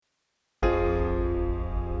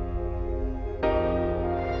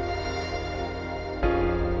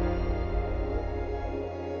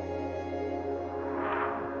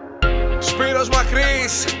Spiros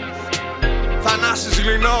Makris, Thanasis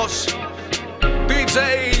Glinos, DJ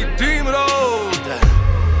Team Rhode.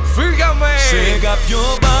 Φύγαμε! Σε κάποιο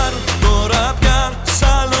μπαρ τώρα πια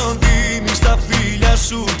σαλοντίνεις τα φίλια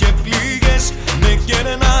σου και πλήγες. Με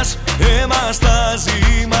κερνάς, στάζει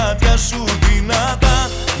η μάτια σου δυνατά.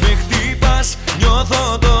 Με χτύπας,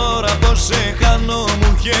 νιώθω τώρα πως σε χάνω.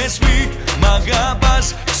 Μου είχες πει μ'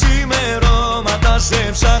 αγαπάς, ξημερώματα σε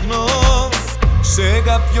ψάχνω. Σε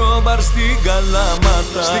κάποιο μπαρ στην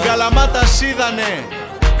Καλαματα. Στην Καλαμάτα σ' είδανε,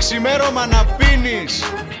 ξημέρωμα να πίνεις.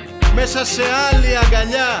 Μέσα σε άλλη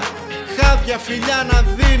αγκαλιά, χάδια φιλιά να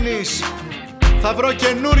δίνεις. Θα βρω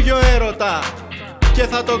καινούριο έρωτα και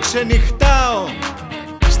θα το ξενυχτάω.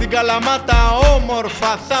 Στην Καλαμάτα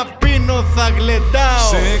όμορφα θα πίνω, θα γλεντάω.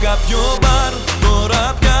 Σε κάποιο μπαρ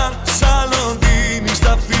τώρα πια σαλοντίνεις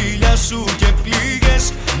τα φίλια σου και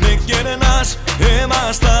πλήγες. Με κερνάς,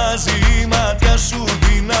 στάζει η μάτια σου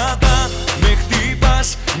δυνατά. Με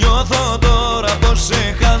χτύπας, νιώθω τώρα πως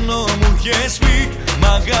σε χάνω. Μου είχες πει μ'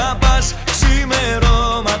 αγαπάς,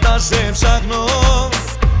 ξημερώματα σε ψάχνω.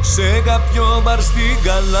 Σε κάποιο μπαρ στην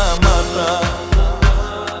Καλαματα.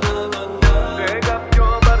 Σε κάποιο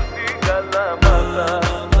μπαρ στην Καλαματα.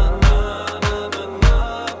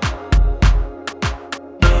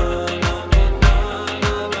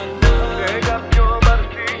 Σε κάποιο μπαρ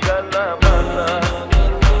στην Καλαματα.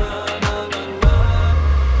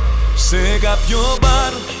 Σε κάποιο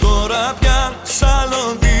μπαρ τώρα πια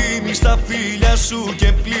σαλοντίνεις τα φίλια σου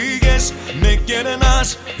και πλήγες. Με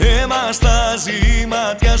κερνάς, στάζει η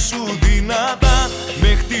μάτια σου δυνατά. Με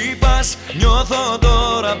χτύπας, νιώθω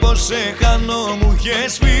τώρα πως σε χάνω. Μου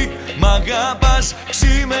είχες πει μ' αγαπάς,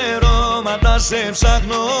 ξημερώματα σε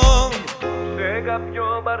ψάχνω. Σε κάποιο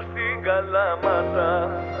μπαρ στην Καλαματα.